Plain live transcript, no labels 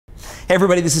Hey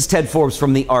everybody, this is Ted Forbes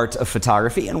from The Art of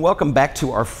Photography, and welcome back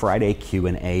to our Friday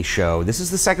Q&A show. This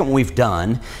is the second one we've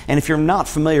done, and if you're not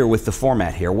familiar with the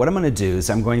format here, what I'm going to do is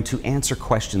I'm going to answer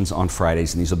questions on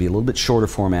Fridays, and these will be a little bit shorter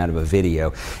format of a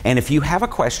video. And if you have a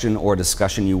question or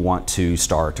discussion you want to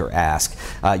start or ask,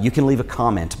 you can leave a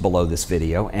comment below this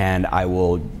video, and I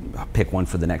will pick one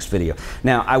for the next video.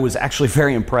 Now, I was actually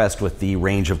very impressed with the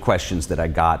range of questions that I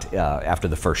got after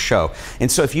the first show.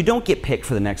 And so if you don't get picked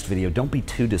for the next video, don't be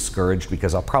too discouraged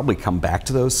because I'll probably come back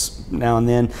to those now and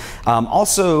then.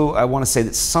 Also, I want to say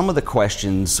that some of the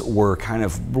questions were kind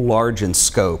of large in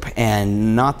scope,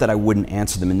 and not that I wouldn't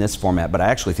answer them in this format, but I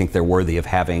actually think they're worthy of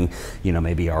having, you know,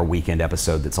 maybe our weekend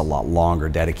episode that's a lot longer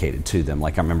dedicated to them.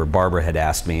 Like I remember Barbara had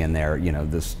asked me in there, you know,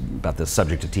 about the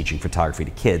subject of teaching photography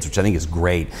to kids, which I think is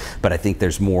great. But I think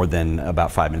there's more than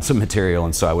about 5 minutes of material,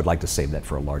 and so I would like to save that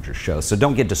for a larger show. So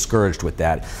don't get discouraged with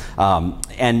that.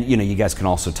 And you know, you guys can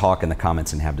also talk in the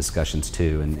comments and have discussions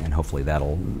too, and hopefully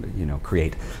that'll, you know,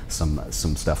 create some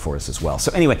stuff for us as well.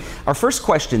 So anyway, our first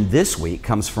question this week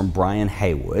comes from Bryan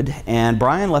Haywood, and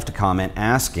Bryan left a comment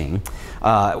asking,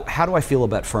 how do I feel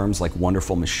about firms like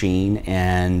Wonderful Machine,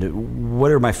 and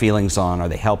what are my feelings on, are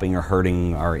they helping or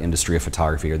hurting our industry of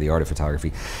photography or the art of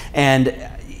photography? And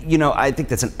you know, I think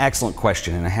that's an excellent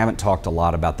question, and I haven't talked a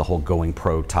lot about the whole going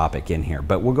pro topic in here,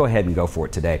 but we'll go ahead and go for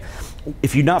it today.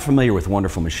 If you're not familiar with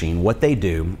Wonderful Machine, what they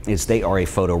do is they are a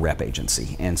photo rep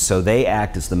agency, and so they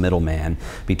act as the middleman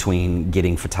between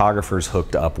getting photographers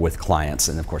hooked up with clients,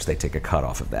 and of course they take a cut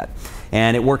off of that.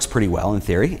 And it works pretty well in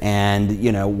theory, and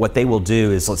you know, what they will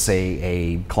do is, let's say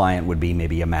a client would be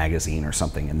maybe a magazine or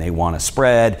something, and they want a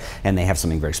spread, and they have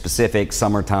something very specific,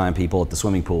 summertime, people at the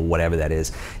swimming pool, whatever that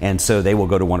is, and so they will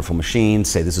go to Wonderful Machine,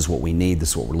 say this is what we need,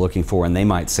 this is what we're looking for, and they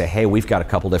might say, hey, we've got a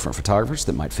couple different photographers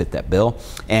that might fit that bill,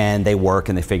 and they work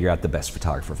and they figure out the best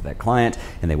photographer for that client,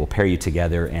 and they will pair you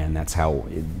together, and that's how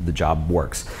the job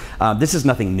works. This is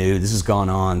nothing new. This has gone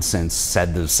on since the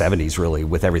 70s, really,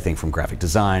 with everything from graphic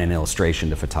design and illustration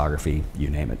to photography, you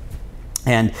name it.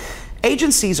 And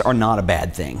agencies are not a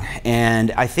bad thing,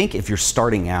 and I think if you're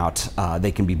starting out,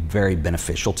 they can be very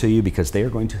beneficial to you because they are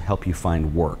going to help you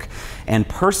find work. And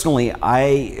personally,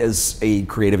 I, as a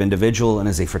creative individual and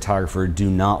as a photographer,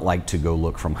 do not like to go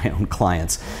look for my own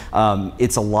clients.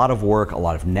 It's a lot of work, a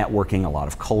lot of networking, a lot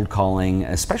of cold calling,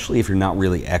 especially if you're not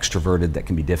really extroverted. That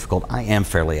can be difficult. I am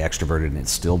fairly extroverted, and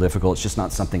it's still difficult. It's just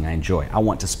not something I enjoy. I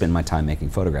want to spend my time making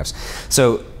photographs.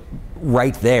 So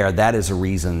right there, that is a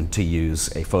reason to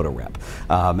use a photo rep.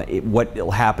 What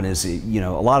will happen is, you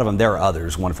know, a lot of them, there are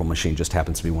others, Wonderful Machine just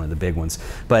happens to be one of the big ones,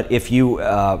 but if you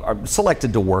are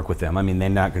selected to work with them, I mean, they're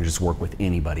not going to just work with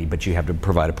anybody, but you have to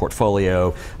provide a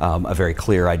portfolio, a very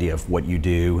clear idea of what you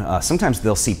do. Sometimes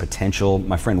they'll see potential.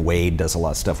 My friend Wade does a lot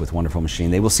of stuff with Wonderful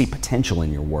Machine. They will see potential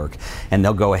in your work, and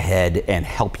they'll go ahead and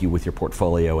help you with your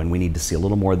portfolio, and we need to see a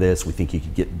little more of this. We think you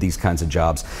could get these kinds of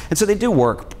jobs. And so they do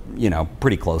work, you know,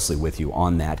 pretty closely with you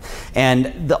on that.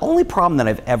 And the only problem that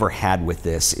I've ever had with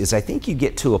this is I think you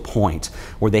get to a point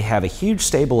where they have a huge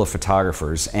stable of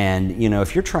photographers, and you know,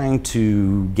 if you're trying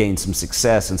to gain some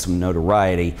success and some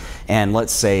notoriety, and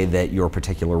let's say that your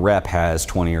particular rep has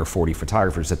 20 or 40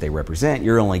 photographers that they represent,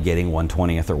 you're only getting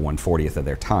 1/20th or 1/40th of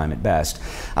their time at best.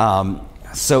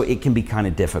 So it can be kind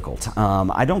of difficult.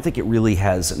 I don't think it really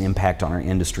has an impact on our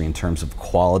industry in terms of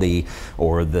quality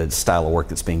or the style of work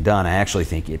that's being done. I actually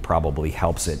think it probably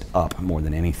helps it up more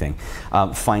than anything.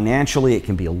 Financially, it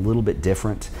can be a little bit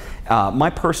different. My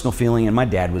personal feeling, and my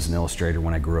dad was an illustrator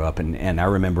when I grew up, and I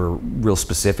remember real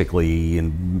specifically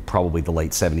in probably the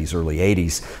late 70s, early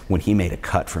 80s, when he made a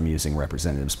cut from using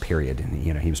representatives, period. And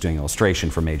you know, he was doing illustration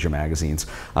for major magazines.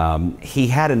 He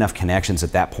had enough connections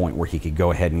at that point where he could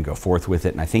go ahead and go forth with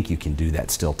it, and I think you can do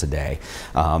that still today.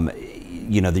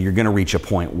 You know, that you're going to reach a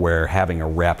point where having a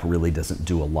rep really doesn't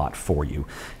do a lot for you.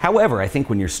 However, I think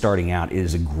when you're starting out, it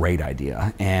is a great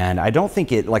idea, and I don't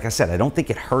think it, like I said, I don't think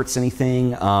it hurts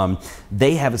anything.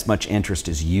 They have as much interest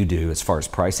as you do as far as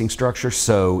pricing structure,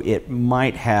 so it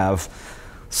might have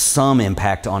some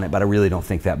impact on it, but I really don't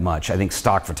think that much. I think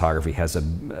stock photography has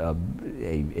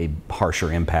a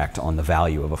harsher impact on the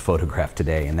value of a photograph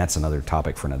today, and that's another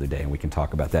topic for another day, and we can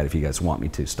talk about that if you guys want me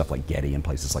to, stuff like Getty and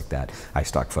places like that,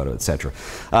 iStock Photo, etc.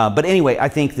 But anyway, I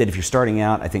think that if you're starting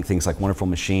out, I think things like Wonderful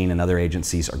Machine and other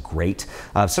agencies are great.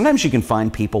 Sometimes you can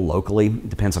find people locally,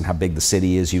 depends on how big the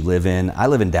city is you live in. I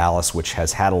live in Dallas, which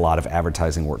has had a lot of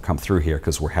advertising work come through here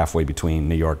because we're halfway between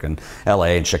New York and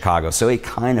LA and Chicago, so it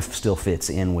kind of still fits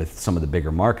in with some of the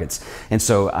bigger markets. And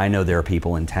so I know there are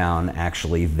people in town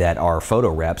actually that are photo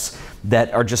reps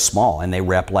that are just small and they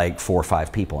rep like 4 or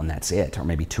 5 people and that's it, or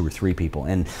maybe 2 or 3 people.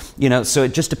 And you know, so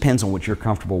it just depends on what you're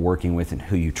comfortable working with and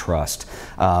who you trust.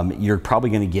 You're probably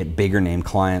going to get bigger name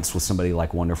clients with somebody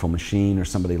like Wonderful Machine or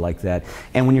somebody like that.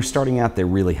 And when you're starting out, they're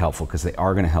really helpful because they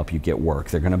are going to help you get work.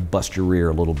 They're going to bust your rear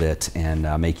a little bit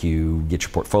and make you get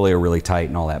your portfolio really tight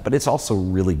and all that. But it's also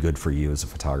really good for you as a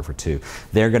photographer too.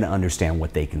 They're going to understand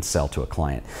what they can sell to a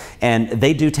client. And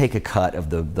they do take a cut of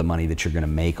the money that you're going to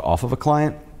make off of a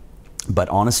client. But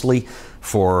honestly,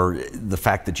 for the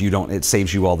fact that it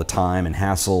saves you all the time and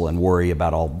hassle and worry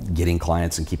about getting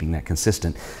clients and keeping that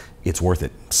consistent, it's worth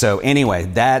it. So anyway,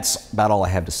 that's about all I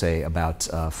have to say about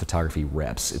photography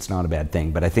reps. It's not a bad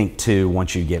thing, but I think too,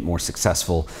 once you get more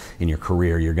successful in your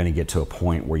career, you're going to get to a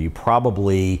point where you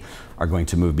probably are going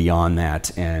to move beyond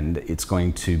that, and it's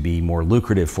going to be more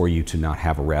lucrative for you to not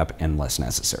have a rep and less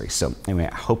necessary. So anyway,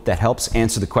 I hope that helps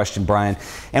answer the question, Brian.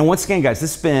 And once again, guys,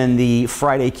 this has been the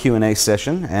Friday Q&A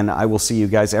session, and I will see you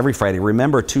guys every Friday.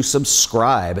 Remember to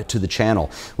subscribe to the channel.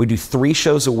 We do 3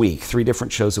 shows a week, 3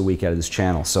 different shows a week out of this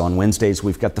channel. So on Wednesdays,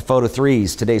 we've got the Photo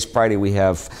 3s. Today's Friday, we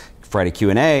have Friday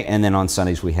Q&A, and then on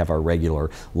Sundays we have our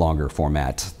regular longer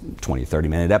format 20-30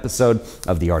 minute episode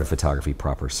of The Art of Photography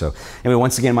proper. So anyway,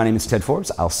 once again, my name is Ted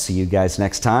Forbes. I'll see you guys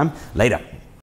next time. Later.